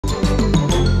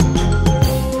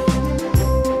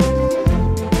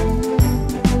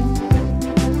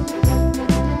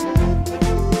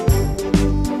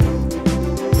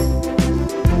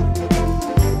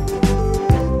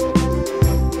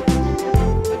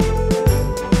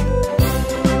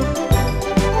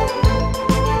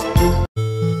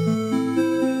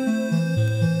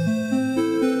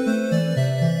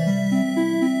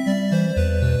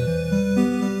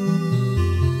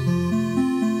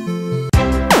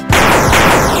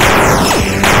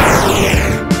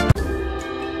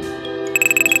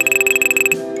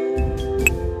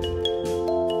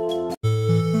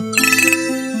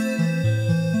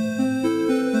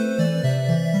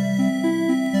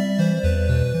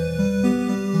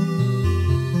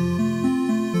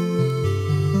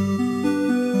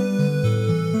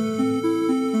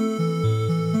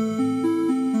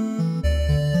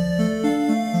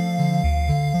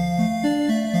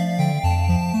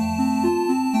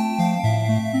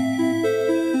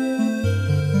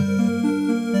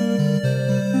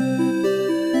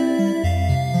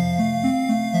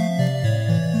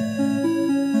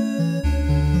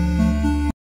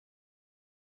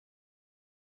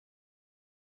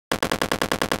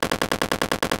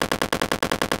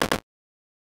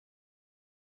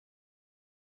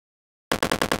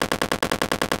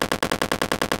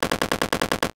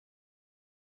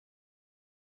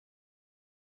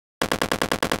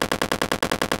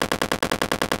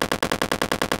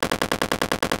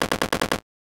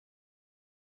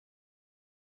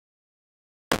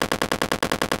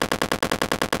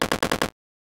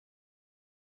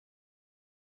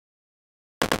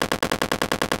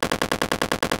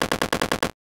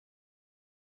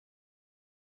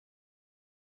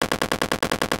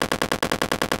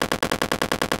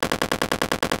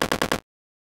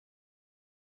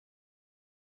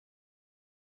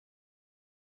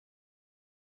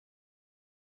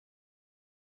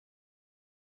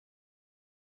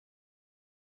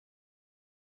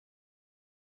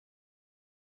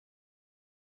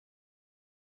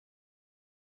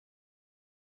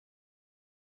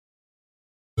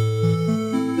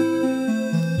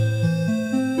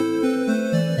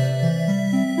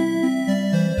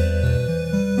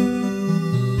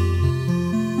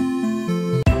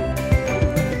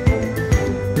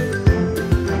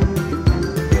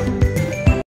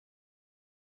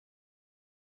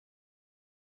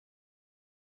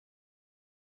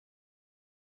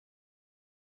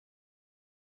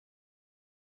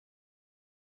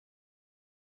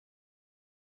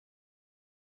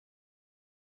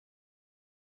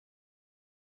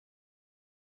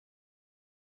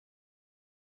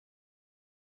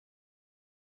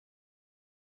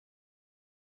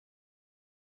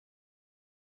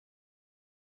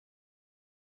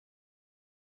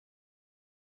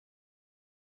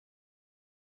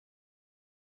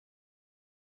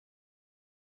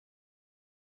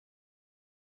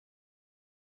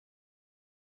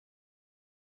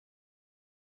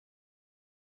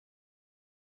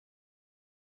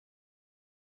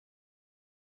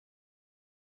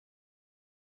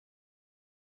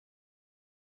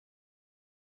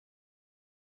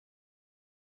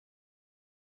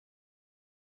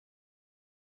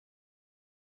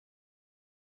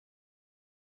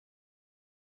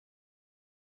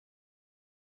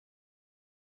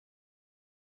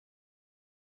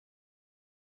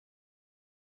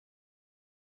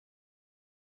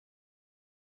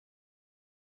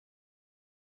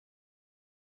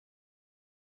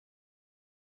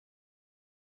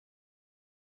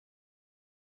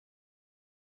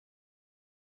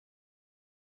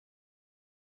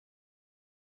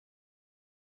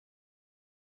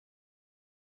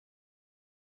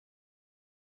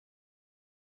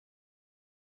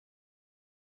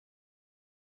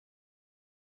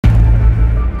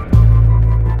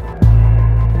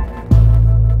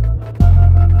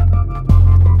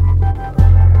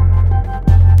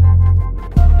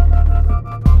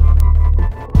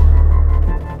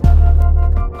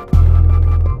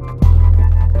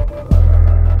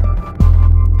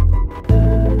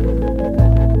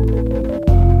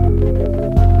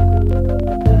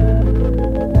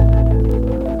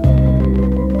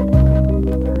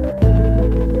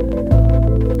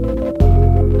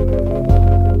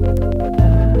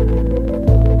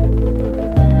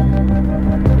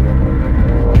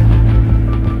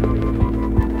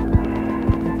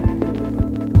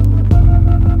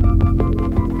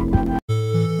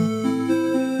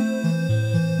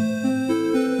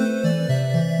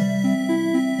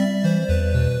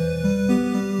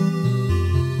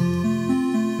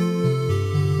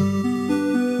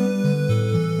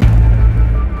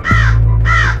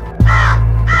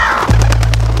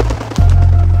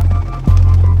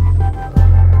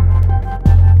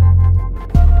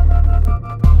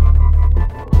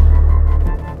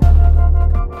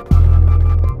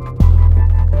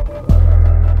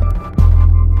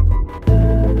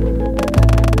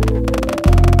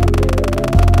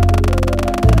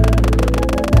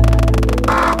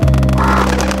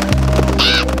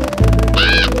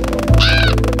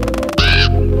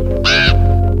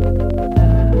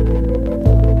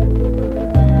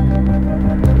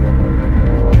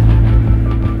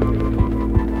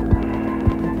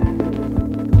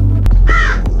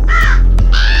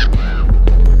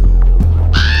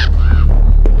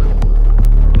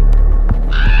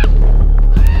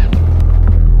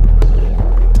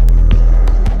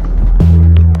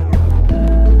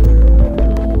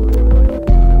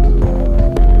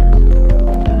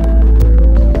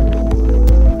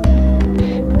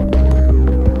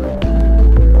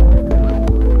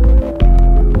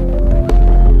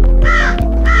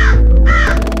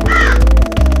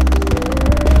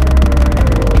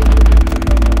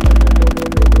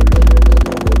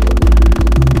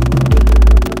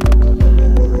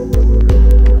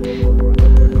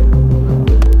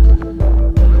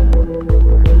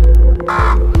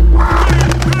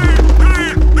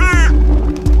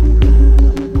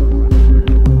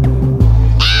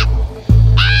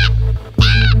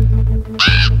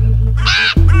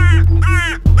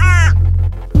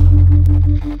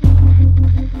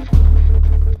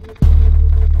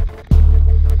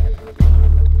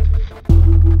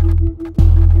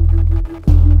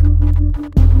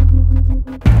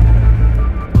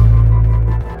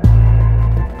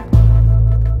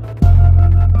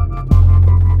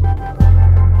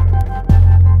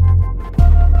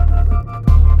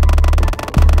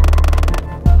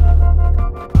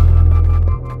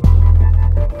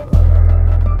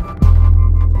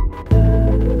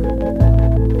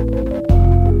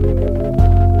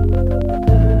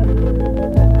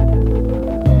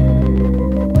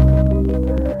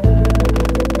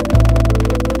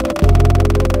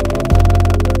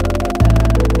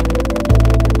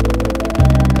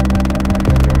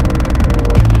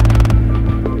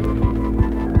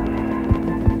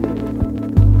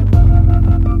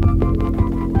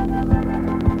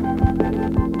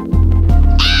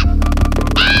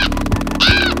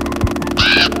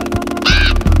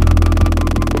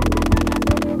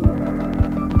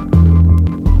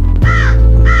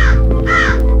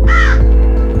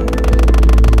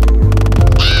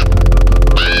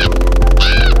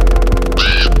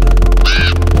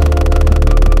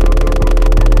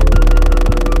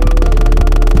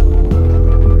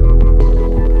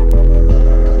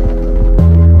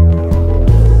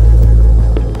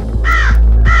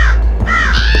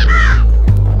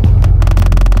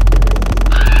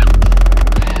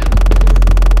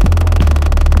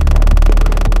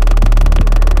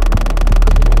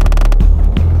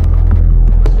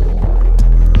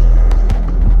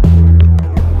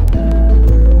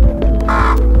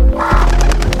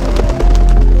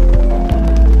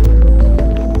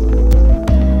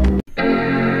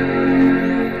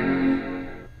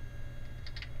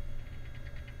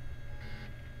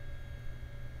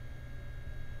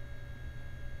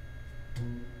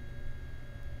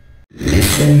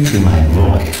Listen to my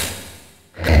voice,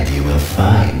 and you will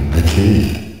find the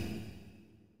key.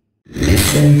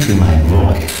 Listen to my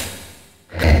voice,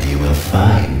 and you will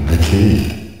find the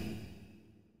key.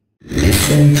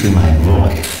 Listen to my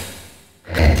voice,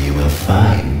 and you will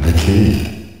find the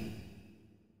key.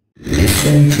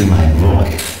 Listen to my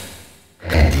voice,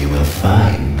 and you will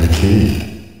find the key.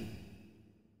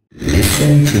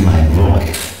 Listen to my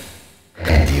voice,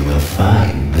 and you will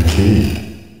find the key.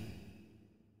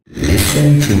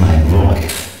 Listen to my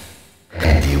voice,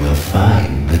 and you will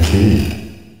find the key.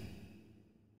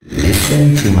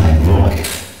 Listen to my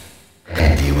voice,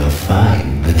 and you will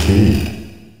find the key.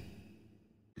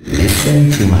 Listen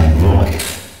to my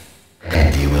voice,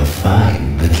 and you will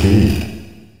find the key.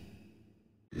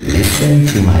 Listen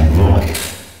to my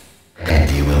voice, and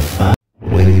you will find.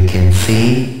 When you can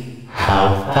see,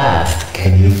 how fast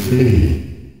can you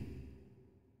flee?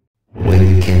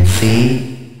 When you can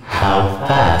see, how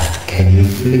fast can you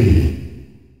flee?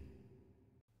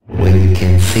 When you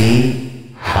can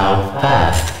see, how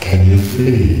fast can you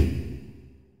flee?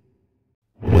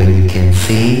 When you can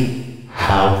see,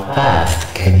 how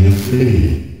fast can you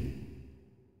flee?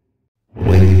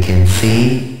 When you can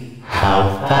see,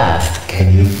 how fast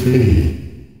can you flee?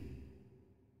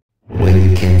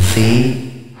 When you can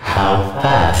see, how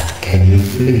fast can you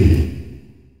flee?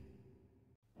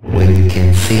 When you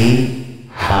can see,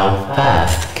 how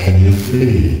fast can you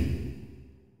flee?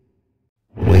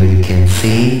 When you can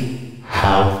see,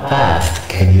 how fast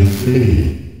can you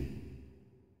flee?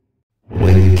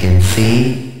 When you can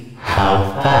see,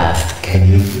 how fast can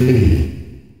you flee?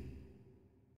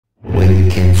 When you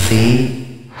can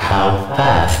see, how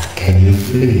fast can you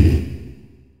flee?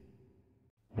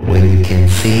 When you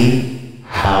can see,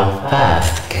 how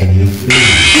fast can you flee?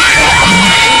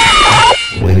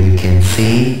 When you can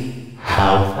see,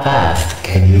 how fast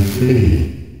can you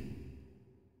flee?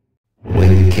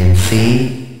 When you can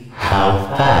see,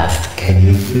 how fast can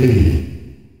you flee?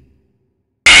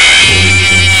 When you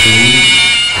can see,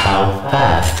 how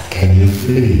fast can you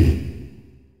flee?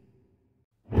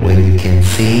 When you can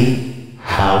see,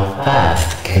 how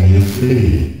fast can you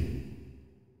flee?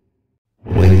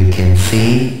 When you can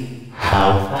see,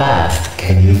 how fast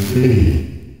can you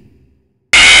flee?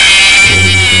 When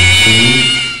you can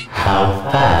see,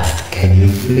 how fast can you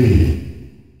flee?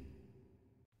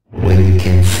 When you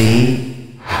can see,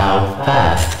 how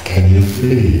fast can you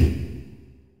flee?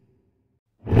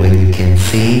 When you can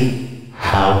see,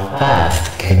 how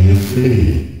fast can you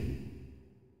flee?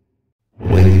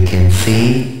 When you can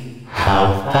see,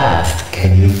 how fast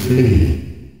can you flee?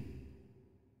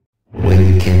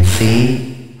 When you can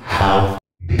see, how.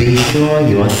 Be sure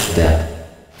your step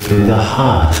through the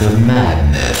heart of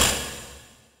madness.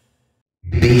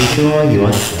 Be sure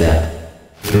your step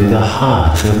through the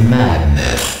heart of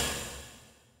madness.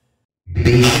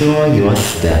 Be sure your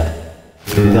step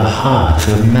through the heart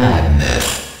of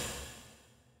madness.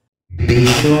 Be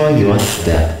sure your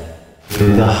step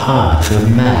through the heart of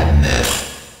madness.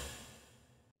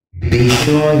 Be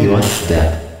sure your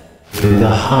step through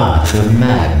the heart of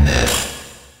madness.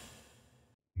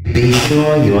 Be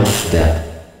sure your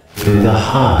step through the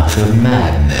heart of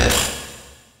madness.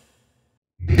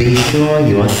 Be sure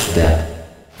your step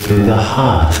through the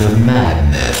heart of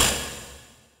madness.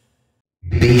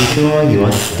 Be sure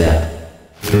your step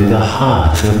through the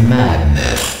heart of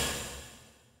madness.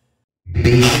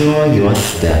 Be sure your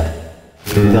step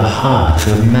through the heart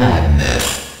of madness.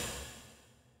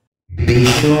 Be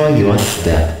sure your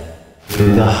step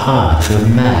through the heart of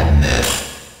madness.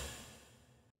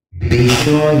 Be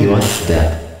sure your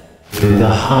step through the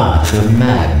heart of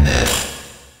madness.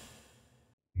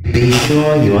 Be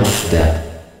sure your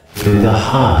step through the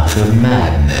heart of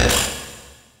madness.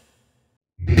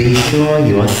 Be sure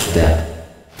your step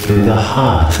through the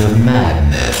heart of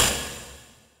madness.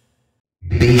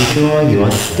 Be sure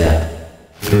your step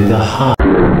through the heart.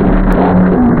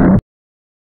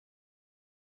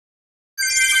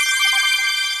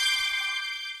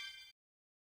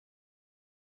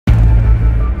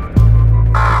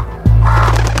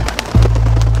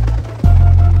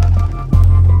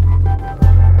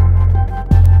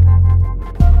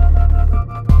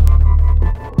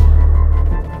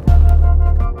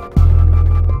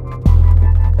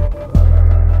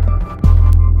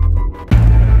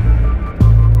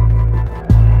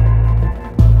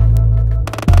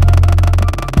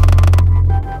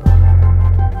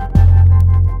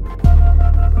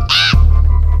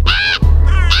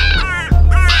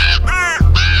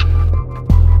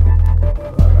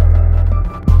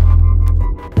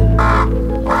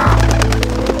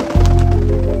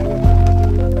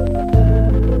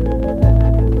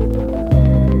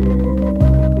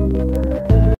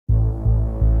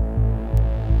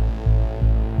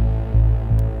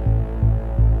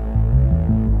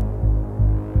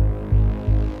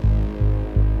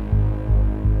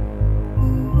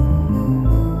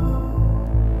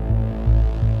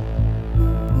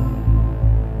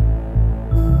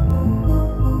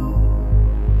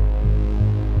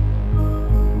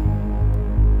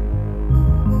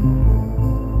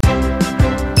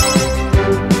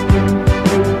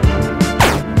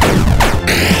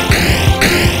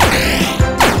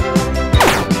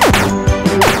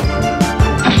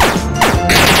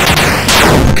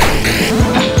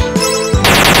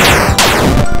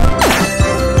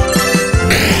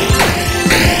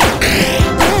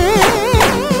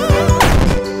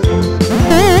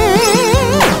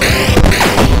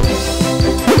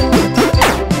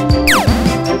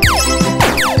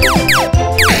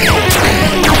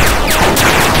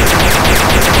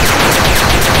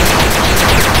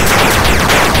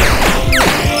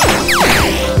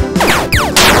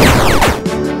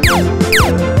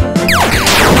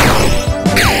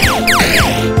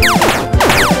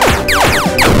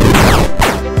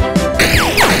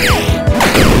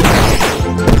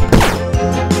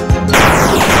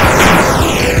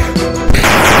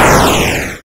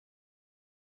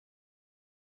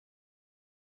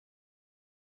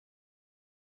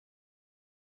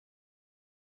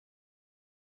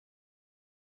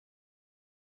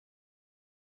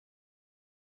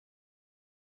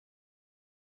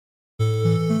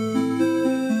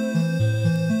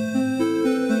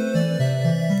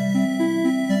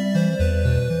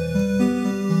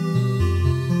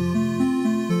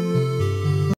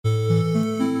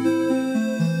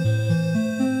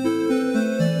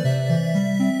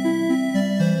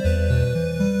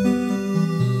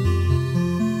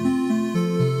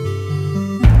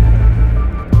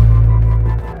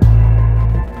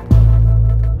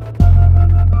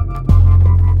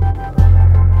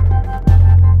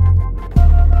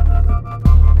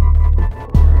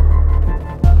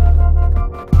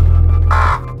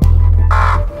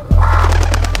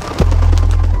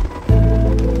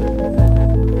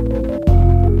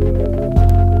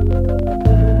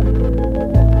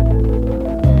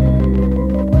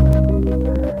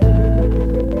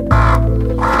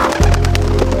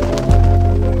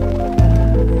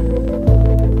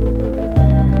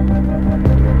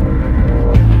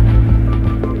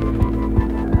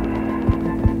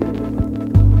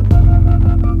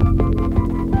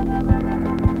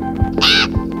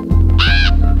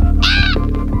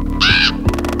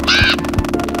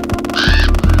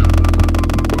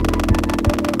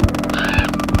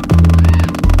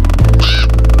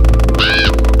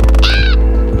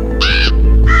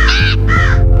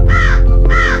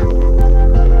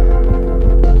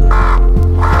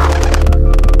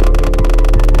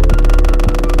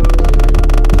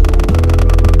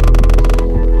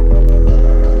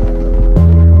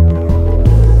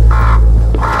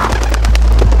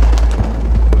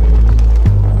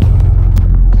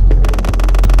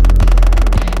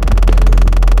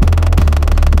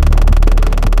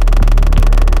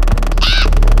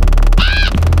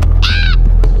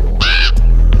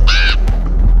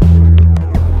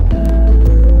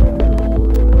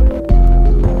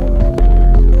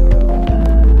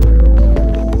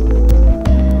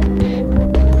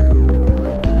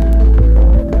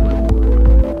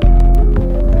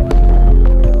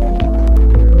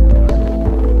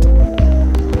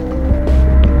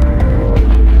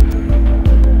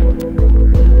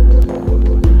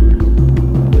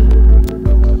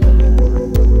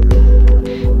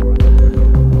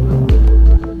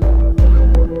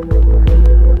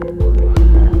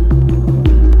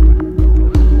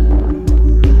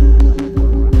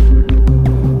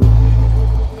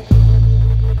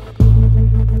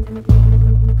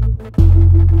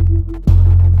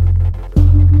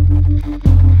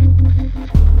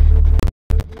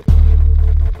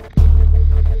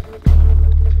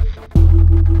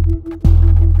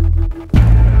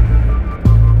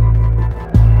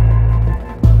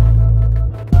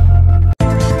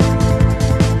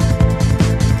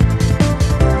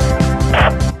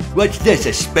 What's this,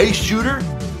 a space shooter?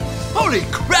 Holy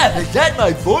crap, is that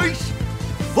my voice?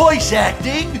 Voice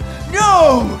acting?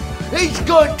 No! He's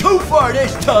gone too far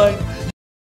this time!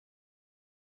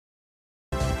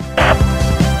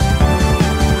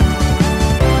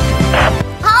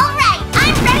 Alright,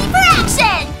 I'm ready for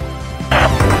action!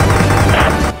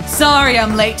 Sorry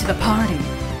I'm late to the party.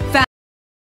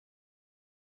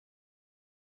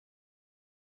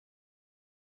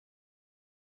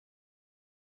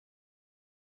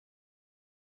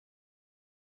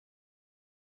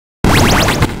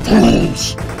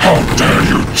 Fools! How dare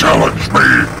you challenge me!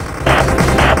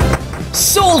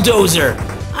 Souldozer!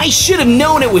 I should have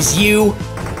known it was you!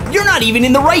 You're not even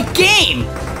in the right game!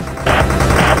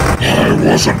 I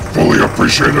wasn't fully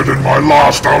appreciated in my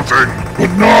last outing,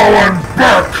 but now I'm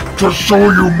back to show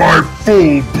you my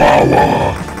full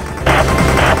power!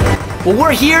 Well,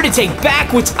 we're here to take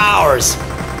back what's ours!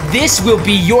 This will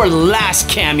be your last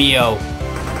cameo!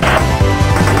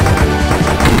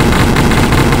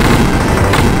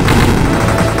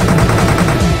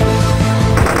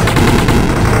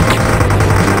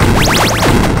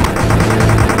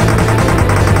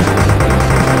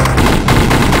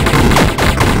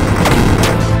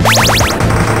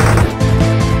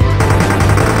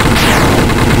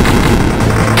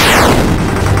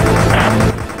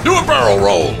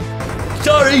 Roll.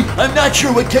 Sorry, I'm not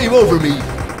sure what came over me.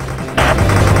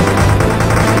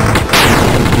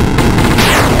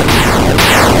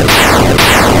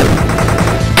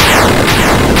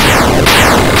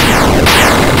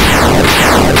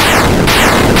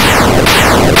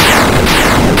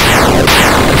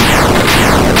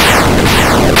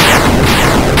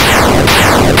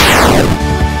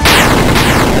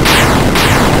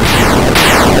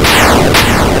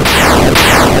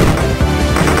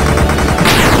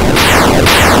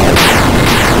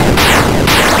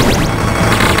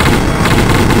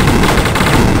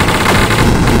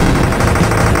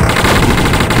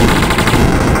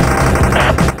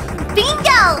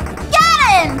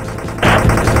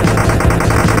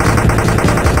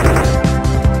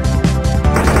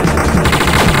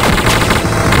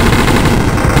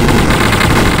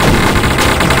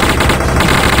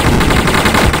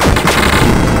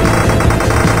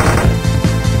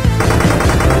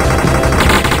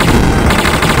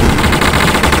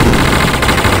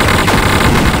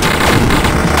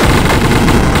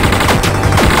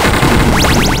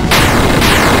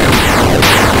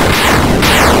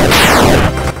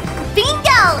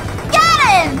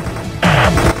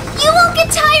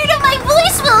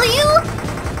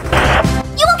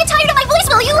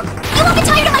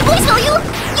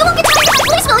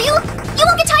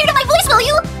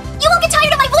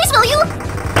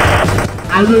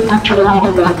 I will not tell you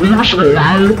what we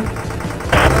say.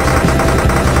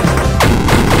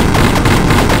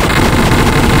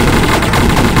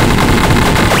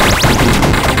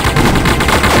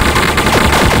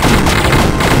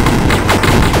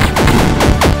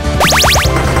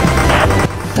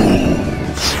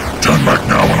 Turn back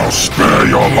now and I'll spare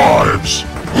your lives.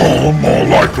 Or more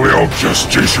likely I'll just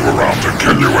chase you around and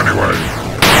kill you anyway.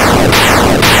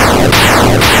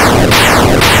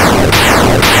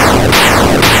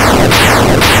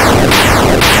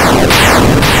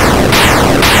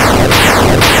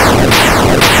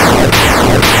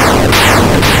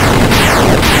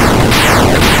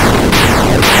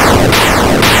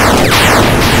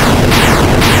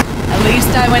 At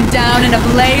least I went down in a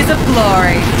blaze of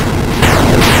glory.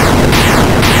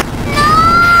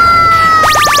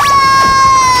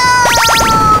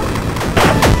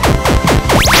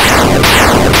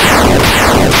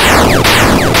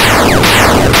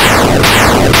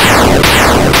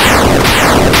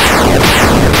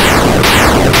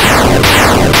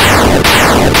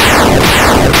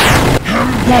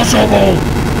 Impossible!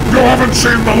 You haven't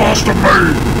seen the last of me!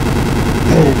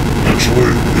 Oh,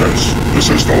 actually, yes. This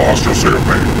is the last you'll see of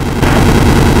me.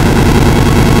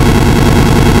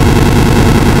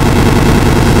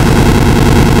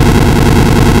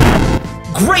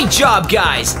 Great job,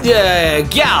 guys!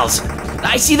 Gals!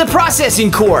 I see the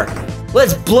processing core!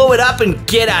 Let's blow it up and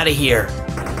get out of here!